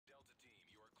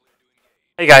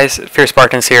Hey guys, Fierce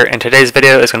Spartans here, and today's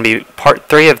video is going to be part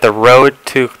 3 of the road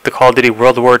to the Call of Duty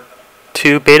World War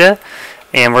II beta.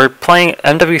 And we're playing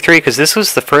MW3 because this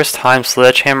was the first time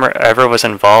Sledgehammer ever was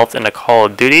involved in a Call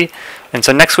of Duty. And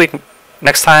so next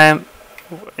time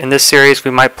in this series,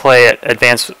 we might play at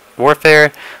Advanced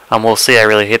Warfare. We'll see. I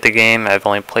really hate the game. I've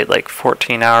only played like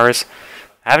 14 hours.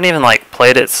 I haven't even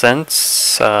played it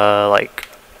since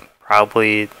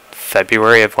probably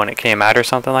February of when it came out or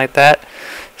something like that.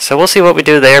 So we'll see what we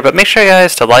do there, but make sure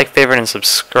guys to like, favorite, and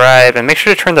subscribe, and make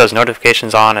sure to turn those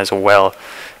notifications on as well.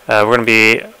 We're going to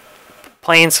be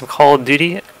playing some Call of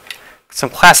Duty, some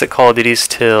classic Call of Duties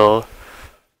till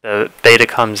the beta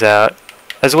comes out,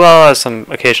 as well as some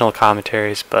occasional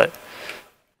commentaries, but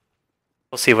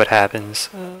we'll see what happens.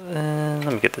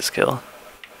 Let me get this kill.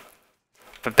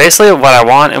 But basically what I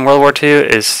want in World War II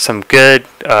is some good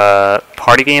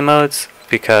party game modes,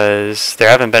 because there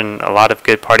haven't been a lot of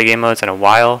good party game modes in a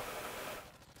while.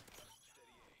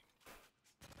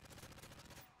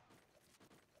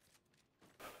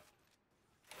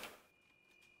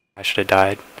 I should have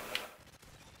died.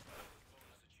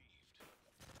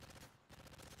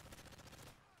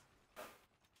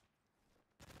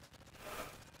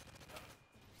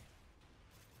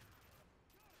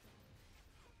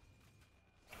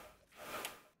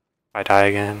 I die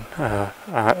again.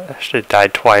 I should have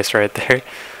died twice right there.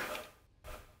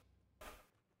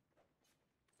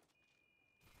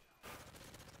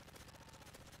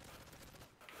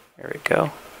 There we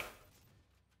go.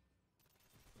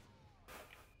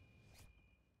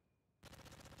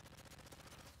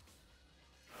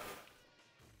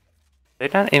 They're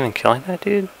not even killing that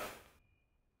dude?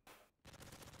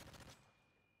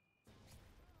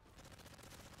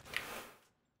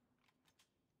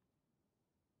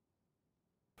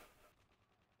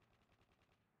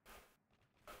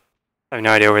 I have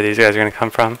no idea where these guys are going to come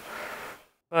from.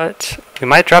 But we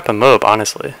might drop a MOAB,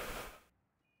 honestly.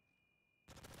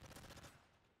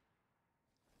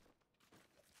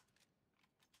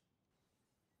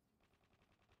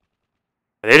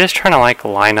 Are they just trying to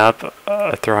line up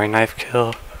a throwing knife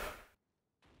kill?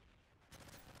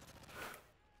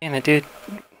 Damn it, dude.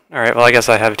 Alright, well I guess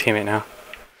I have a teammate now.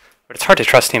 But it's hard to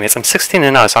trust teammates. I'm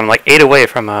 16-0, so I'm 8 away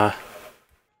from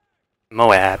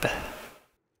MOAB.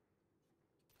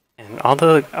 And all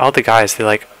the guys,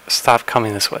 they stop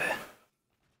coming this way.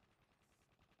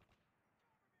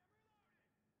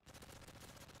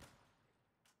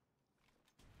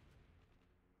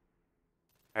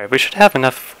 Alright, we should have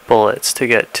enough bullets to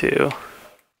get to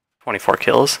 24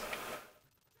 kills.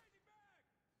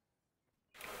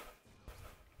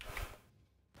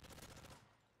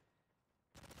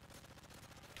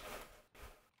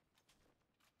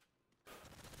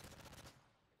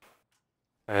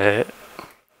 Alright.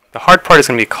 The hard part is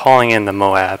going to be calling in the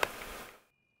MOAB.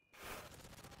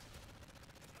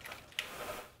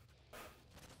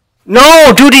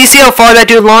 No! Dude, do you see how far that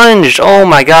dude lunged? Oh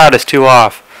my god, it's too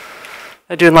off.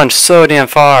 That dude lunged so damn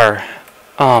far.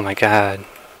 Oh my god.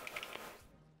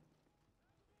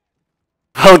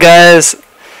 Well guys,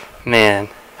 man.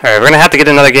 Alright, we're going to have to get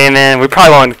another game in. We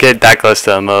probably won't get that close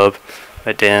to a MOAB.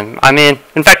 But damn. I mean,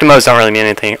 in fact, the MOABs don't really mean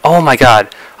anything. Oh my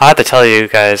god. I'll have to tell you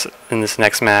guys in this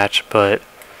next match, but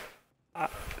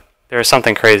there was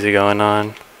something crazy going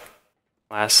on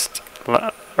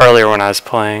earlier when I was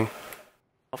playing.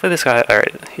 Hopefully this guy,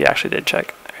 alright, he actually did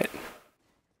check. Alright. Is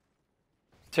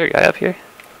there a guy up here?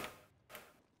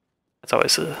 That's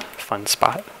always a fun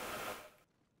spot.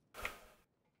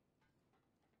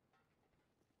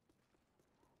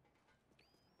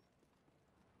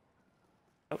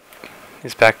 Oh,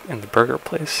 he's back in the burger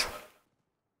place.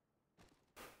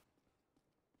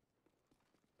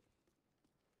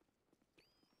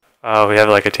 Oh, we have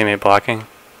a teammate blocking.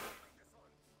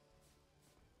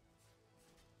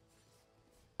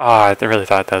 Oh, I really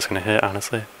thought that was going to hit,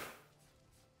 honestly.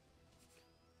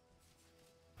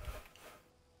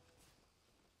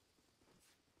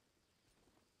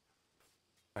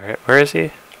 Alright, where is he?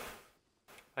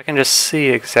 I can just see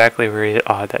exactly where he...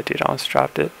 Oh, that dude almost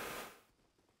dropped it.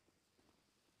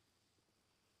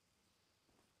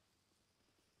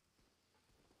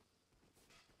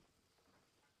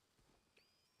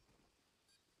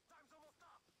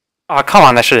 Oh, come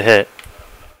on, that should have hit.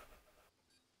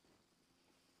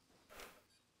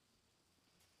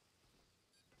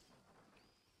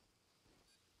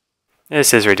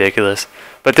 This is ridiculous.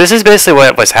 But this is basically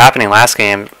what was happening last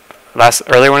game.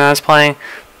 Earlier when I was playing,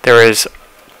 there was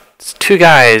 2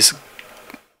 guys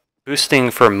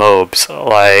boosting for MOABs.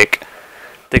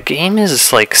 The game is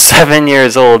 7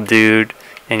 years old, dude,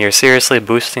 and you're seriously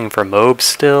boosting for MOABs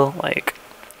still?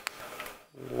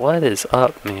 What is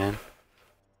up, man?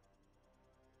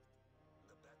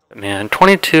 Man,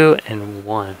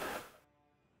 22-1.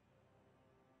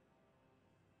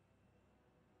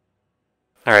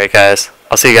 Alright guys,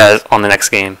 I'll see you guys on the next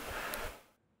game.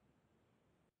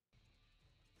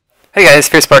 Hey guys,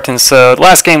 Fierce Spartan. So the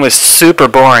last game was super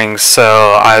boring,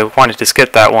 so I wanted to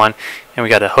skip that one, and we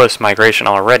got a host migration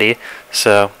already.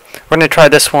 So we're going to try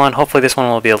this one. Hopefully this one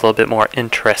will be a little bit more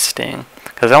interesting,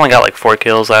 because I only got like 4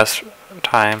 kills last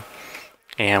time,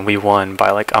 and we won by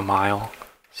like a mile.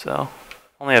 So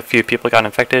only a few people got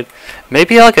infected.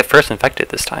 Maybe I'll get first infected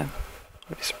this time.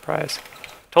 I'd be surprised.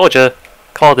 Told ya.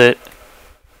 Called it.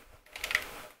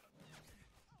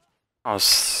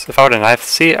 If I would have knifed,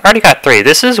 see, I already got 3.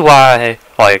 This is why,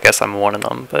 well, I guess I'm one of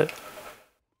them, but.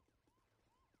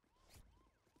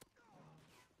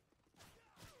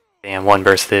 Damn, 1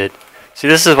 bursted. See,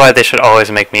 this is why they should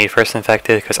always make me first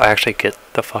infected, because I actually get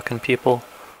the fucking people.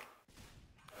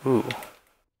 Ooh.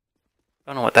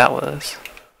 Don't know what that was.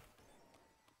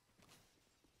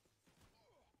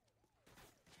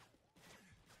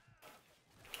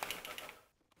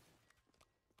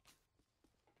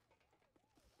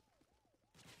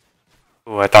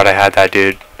 Ooh, I thought I had that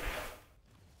dude.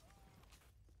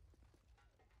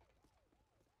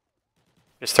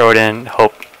 Just throw it in,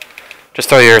 hope. Just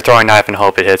throw your throwing knife and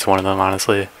hope it hits one of them,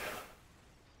 honestly.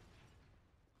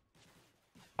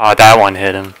 Oh, that one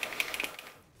hit him.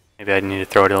 Maybe I need to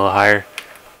throw it a little higher.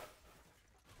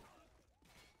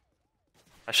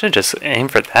 I should just aim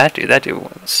for that dude. That dude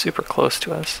went super close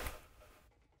to us.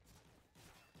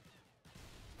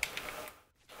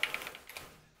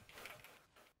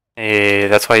 Hey,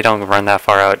 that's why you don't run that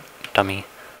far out, dummy.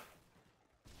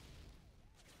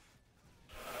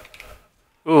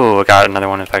 Ooh, I got another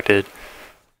one infected.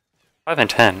 5 and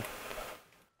 10.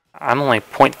 I'm only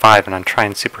 0.5 and I'm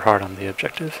trying super hard on the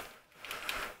objective.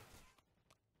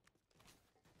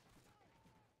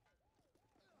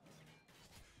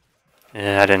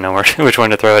 Yeah, I didn't know which one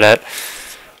to throw it at.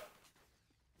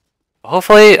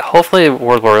 Hopefully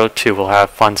World War II will have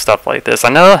fun stuff like this. I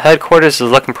know headquarters is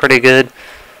looking pretty good,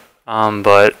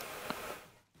 but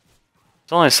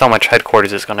there's only so much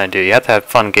headquarters is gonna do. You have to have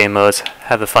fun game modes,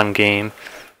 have a fun game.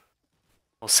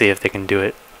 We'll see if they can do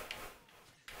it.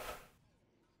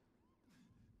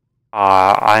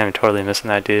 I am totally missing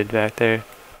that dude back there.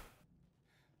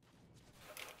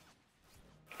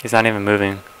 He's not even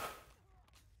moving.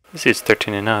 This dude's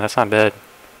 13-0. That's not bad.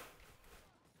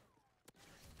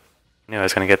 I knew I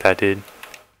was gonna get that dude.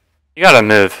 You gotta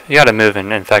move. You gotta move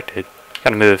and infected. You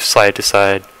gotta move side to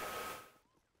side.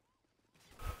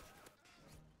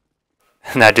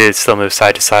 And that dude still moves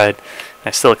side to side.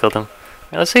 I still killed him.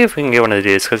 Right, let's see if we can get one of the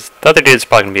dudes, because the other dude's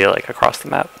probably gonna be like across the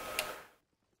map.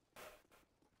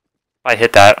 If I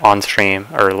hit that on stream,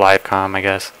 or live comm, I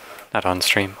guess. Not on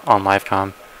stream, on live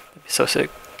comm. That'd be so sick.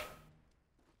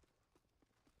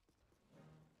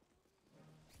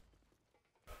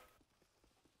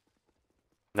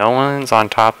 No one's on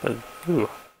top of... Ooh.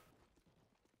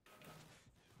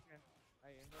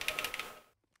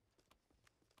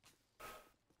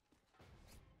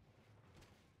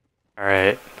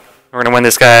 Alright. We're gonna win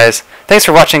this, guys. Thanks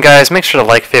for watching, guys. Make sure to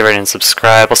like, favorite, and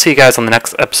subscribe. I'll see you guys on the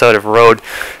next episode of Road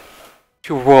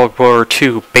to World War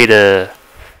II Beta.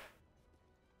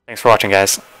 Thanks for watching,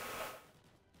 guys.